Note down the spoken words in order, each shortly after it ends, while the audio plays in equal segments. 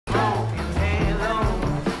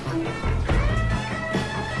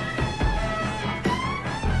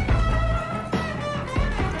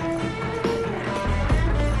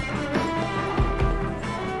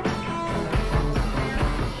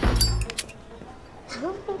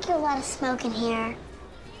get a lot of smoke in here.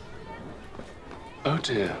 Oh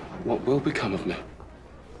dear, what will become of me?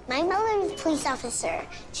 My mother is a police officer.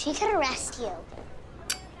 She could arrest you.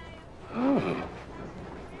 Oh,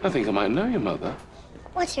 I think I might know your mother.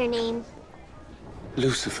 What's your name?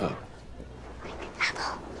 Lucifer.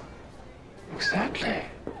 Apple. Exactly.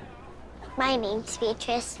 My name's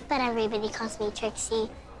Beatrice, but everybody calls me Trixie.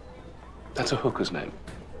 That's a hooker's name.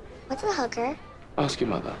 What's a hooker? Ask your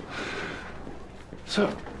mother. So,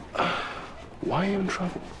 why are you in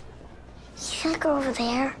trouble? See that girl over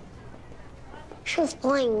there? She was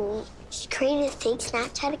bullying me. She created a fake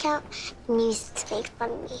Snapchat account and used it to make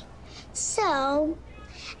fun of me. So,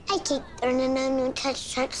 I kicked her and then no touch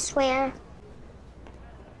swear.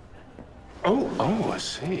 Oh, I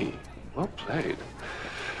see. Well played.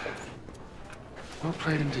 Well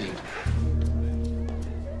played indeed.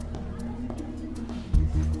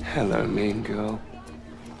 Hello, mean girl.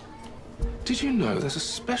 Did you know there's a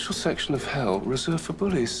special section of hell reserved for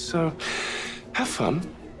bullies, so have fun.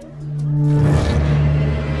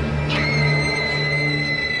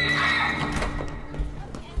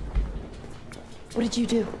 What did you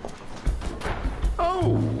do?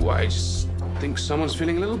 Oh, I just think someone's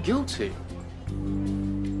feeling a little guilty.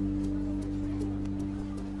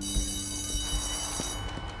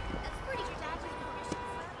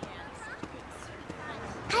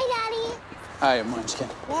 Hi, Daddy. Hi, Munchkin.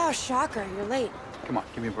 Wow, shocker, you're late. Come on,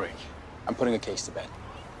 give me a break. I'm putting a case to bed.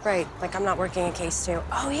 Right, like I'm not working a case too.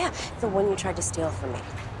 Oh yeah, the one you tried to steal from me.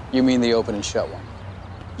 You mean the open and shut one?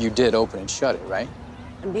 You did open and shut it, right?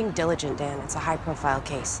 I'm being diligent, Dan. It's a high-profile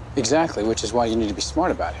case. Exactly, which is why you need to be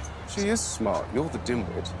smart about it. She is smart. You're the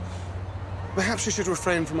dimwit. Perhaps you should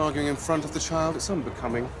refrain from arguing in front of the child. It's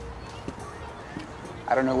unbecoming.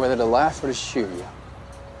 I don't know whether to laugh or to shoot you.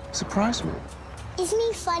 Surprise me. Isn't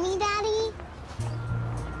he funny, Daddy?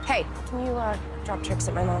 Hey, can you drop Trix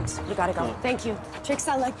at my mom's? We gotta go. Thank you. Trix,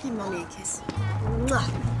 I like you, Mommy. A kiss. Mwah.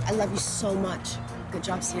 I love you so much. Good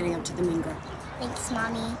job standing up to the mean girl. Thanks,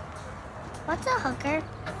 Mommy. What's a hooker?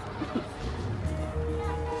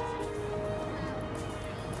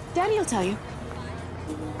 Daddy will tell you.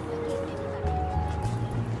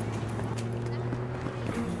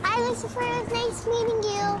 Hi, Lucifer. It was nice meeting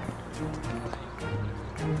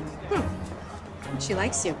you. She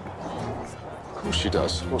likes you. Of course she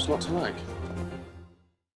does. What's not to like?